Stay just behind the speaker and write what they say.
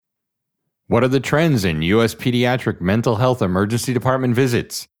What are the trends in U.S. pediatric mental health emergency department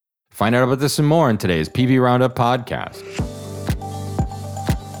visits? Find out about this and more in today's PV Roundup podcast.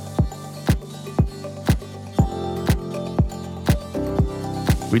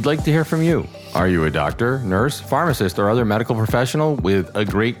 We'd like to hear from you. Are you a doctor, nurse, pharmacist, or other medical professional with a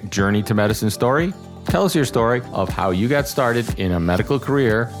great journey to medicine story? Tell us your story of how you got started in a medical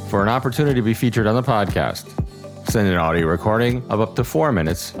career for an opportunity to be featured on the podcast. Send an audio recording of up to 4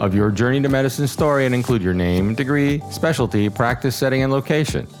 minutes of your journey to medicine story and include your name, degree, specialty, practice setting, and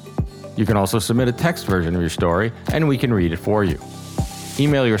location. You can also submit a text version of your story and we can read it for you.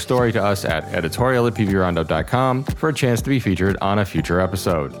 Email your story to us at editorial@pvroundup.com for a chance to be featured on a future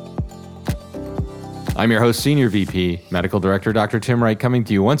episode. I'm your host, Senior VP, Medical Director Dr. Tim Wright, coming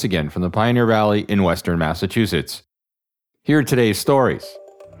to you once again from the Pioneer Valley in Western Massachusetts. Here are today's stories.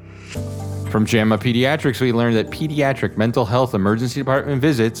 From JAMA Pediatrics, we learned that pediatric mental health emergency department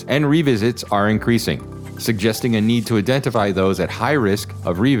visits and revisits are increasing, suggesting a need to identify those at high risk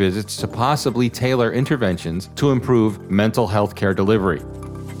of revisits to possibly tailor interventions to improve mental health care delivery.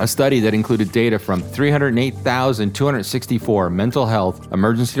 A study that included data from 308,264 mental health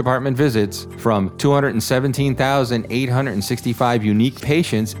emergency department visits from 217,865 unique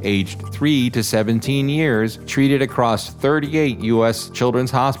patients aged 3 to 17 years treated across 38 U.S.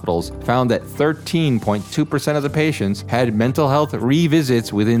 children's hospitals found that 13.2% of the patients had mental health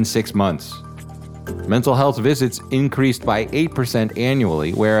revisits within 6 months. Mental health visits increased by 8%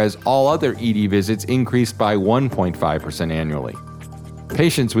 annually, whereas all other ED visits increased by 1.5% annually.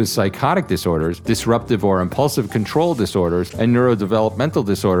 Patients with psychotic disorders, disruptive or impulsive control disorders, and neurodevelopmental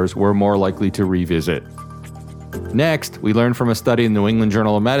disorders were more likely to revisit. Next, we learned from a study in the New England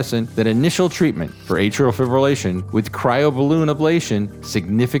Journal of Medicine that initial treatment for atrial fibrillation with cryoballoon ablation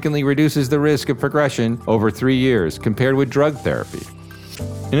significantly reduces the risk of progression over 3 years compared with drug therapy.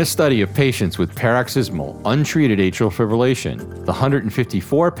 In a study of patients with paroxysmal, untreated atrial fibrillation, the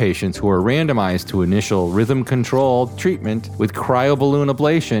 154 patients who were randomized to initial rhythm-controlled treatment with cryoballoon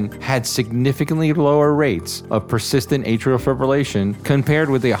ablation had significantly lower rates of persistent atrial fibrillation compared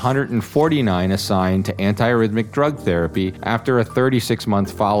with the 149 assigned to antiarrhythmic drug therapy after a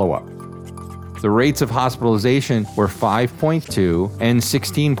 36-month follow-up. The rates of hospitalization were 5.2% and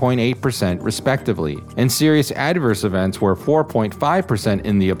 16.8% respectively, and serious adverse events were 4.5%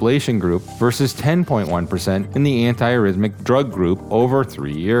 in the ablation group versus 10.1% in the antiarrhythmic drug group over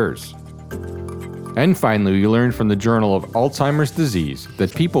 3 years. And finally, we learned from the Journal of Alzheimer's Disease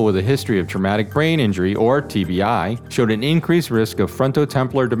that people with a history of traumatic brain injury, or TBI, showed an increased risk of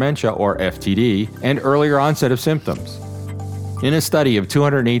frontotemporal dementia, or FTD, and earlier onset of symptoms. In a study of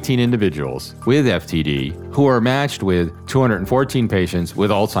 218 individuals with FTD who were matched with 214 patients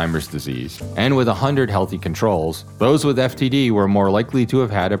with Alzheimer's disease and with 100 healthy controls, those with FTD were more likely to have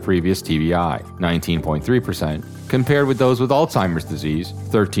had a previous TBI, 19.3%, compared with those with Alzheimer's disease,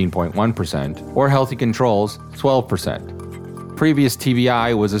 13.1%, or healthy controls, 12%. Previous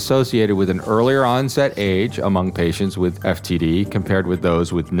TBI was associated with an earlier onset age among patients with FTD compared with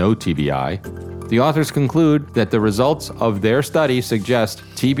those with no TBI. The authors conclude that the results of their study suggest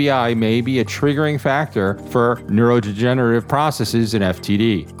TBI may be a triggering factor for neurodegenerative processes in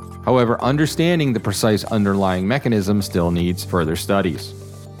FTD. However, understanding the precise underlying mechanism still needs further studies.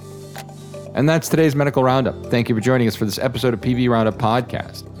 And that's today's Medical Roundup. Thank you for joining us for this episode of PV Roundup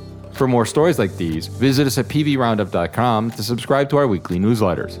Podcast. For more stories like these, visit us at pvroundup.com to subscribe to our weekly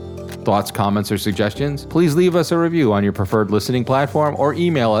newsletters. Thoughts, comments, or suggestions? Please leave us a review on your preferred listening platform or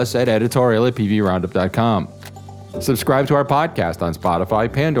email us at editorial@pvroundup.com. Subscribe to our podcast on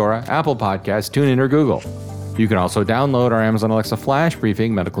Spotify, Pandora, Apple Podcasts, TuneIn, or Google. You can also download our Amazon Alexa Flash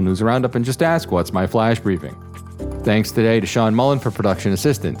Briefing, Medical News Roundup, and just ask, "What's my Flash Briefing?" Thanks today to Sean Mullen for production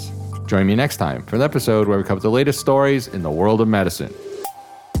assistance. Join me next time for an episode where we cover the latest stories in the world of medicine.